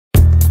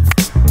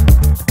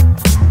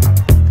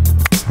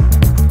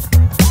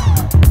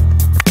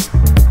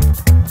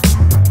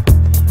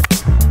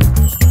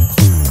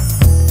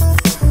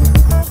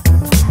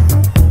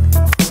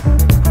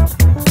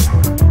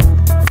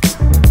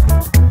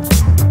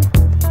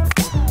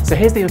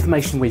here's the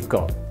information we've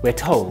got. We're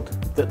told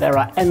that there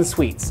are n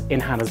sweets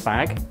in Hannah's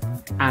bag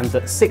and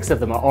that 6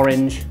 of them are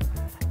orange,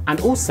 and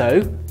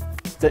also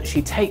that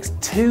she takes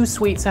 2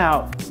 sweets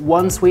out,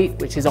 one sweet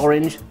which is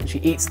orange, and she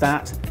eats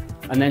that,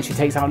 and then she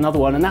takes out another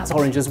one and that's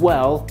orange as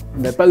well,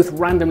 and they're both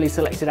randomly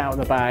selected out of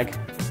the bag,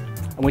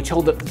 and we're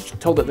told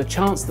that the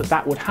chance that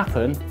that would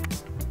happen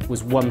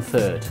was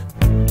 1/3.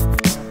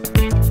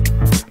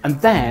 And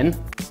then,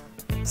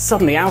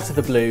 suddenly out of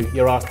the blue,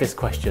 you're asked this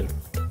question.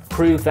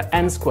 Prove that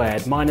n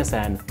squared minus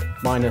n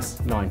minus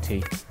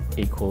 90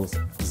 equals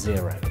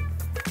 0.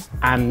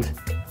 And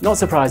not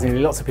surprisingly,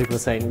 lots of people are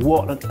saying,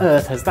 what on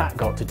earth has that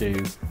got to do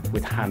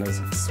with Hannah's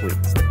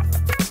sweets?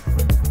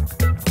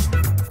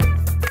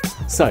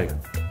 So,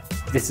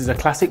 this is a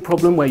classic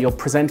problem where you're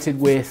presented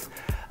with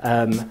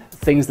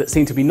things that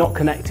seem to be not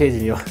connected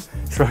and you're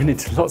thrown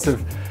into lots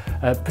of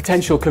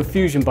potential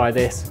confusion by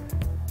this.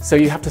 So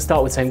you have to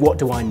start with saying, what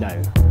do I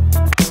know?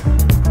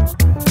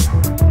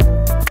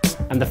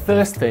 And the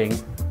first thing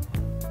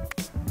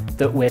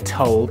that we're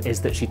told is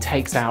that she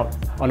takes out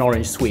an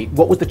orange sweet.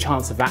 What was the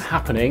chance of that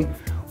happening?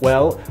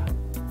 Well,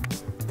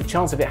 the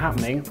chance of it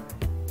happening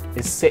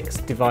is 6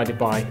 divided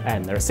by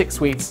n. There are 6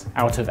 sweets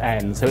out of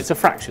n, so it's a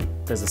fraction.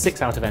 There's a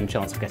 6 out of n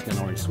chance of getting an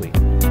orange sweet.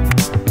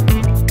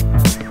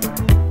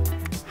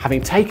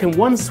 Having taken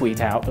one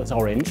sweet out that's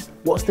orange,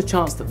 what's the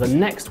chance that the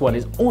next one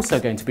is also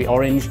going to be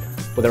orange?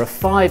 Well, there are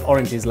 5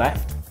 oranges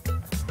left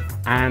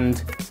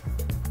and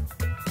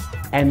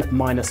n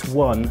minus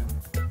 1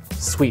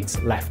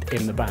 sweets left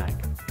in the bag.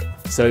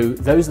 So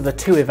those are the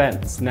 2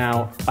 events.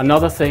 Now,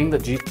 another thing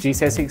that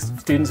GCSE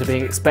students are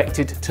being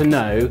expected to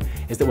know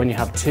is that when you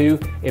have 2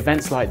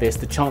 events like this,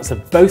 the chance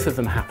of both of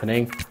them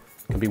happening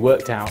can be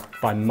worked out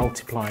by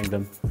multiplying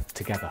them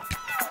together.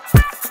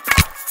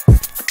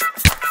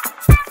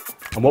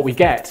 And what we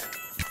get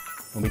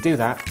when we do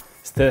that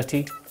is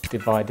 30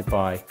 divided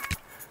by,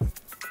 well,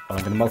 I'm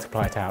going to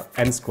multiply it out,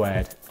 n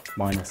squared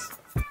minus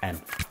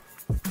n.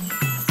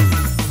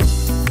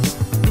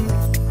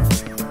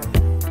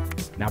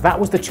 Now that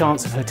was the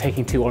chance of her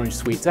taking 2 orange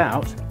sweets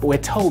out, but we're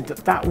told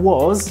that that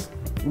was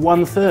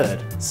 1/3.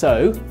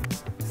 So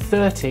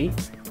 30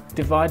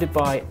 divided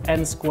by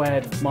n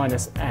squared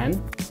minus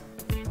n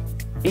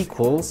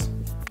equals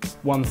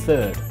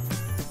 1/3.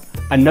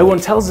 And no one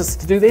tells us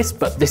to do this,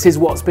 but this is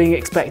what's being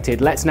expected.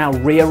 Let's now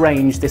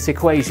rearrange this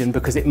equation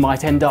because it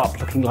might end up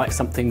looking like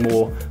something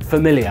more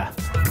familiar.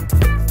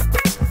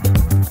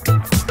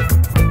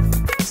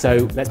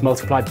 So let's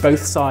multiply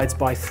both sides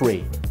by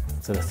 3.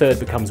 So the third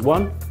becomes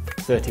 1,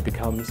 30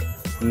 becomes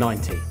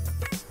 90.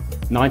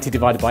 90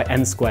 divided by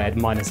n squared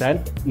minus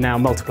n. Now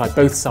multiply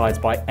both sides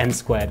by n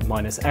squared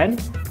minus n.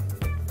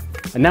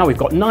 And now we've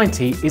got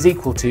 90 is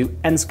equal to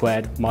n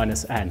squared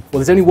minus n. Well,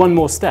 there's only one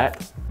more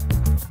step,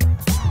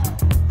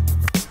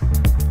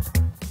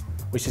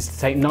 which is to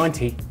take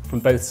 90 from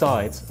both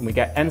sides, and we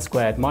get n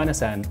squared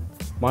minus n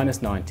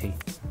minus 90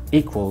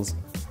 equals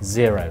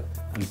 0.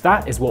 And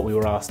that is what we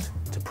were asked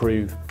to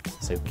prove,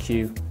 so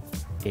Q,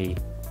 E,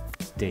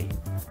 D.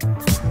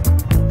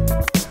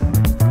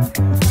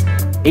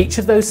 Each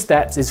of those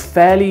steps is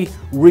fairly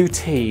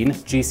routine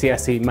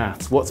GCSE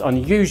maths. What's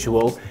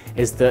unusual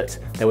is that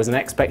there was an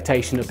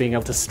expectation of being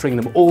able to string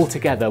them all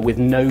together with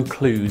no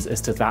clues as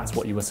to that's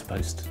what you were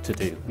supposed to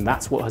do. And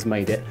that's what has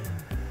made it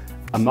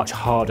a much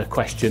harder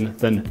question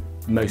than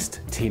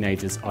most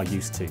teenagers are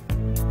used to.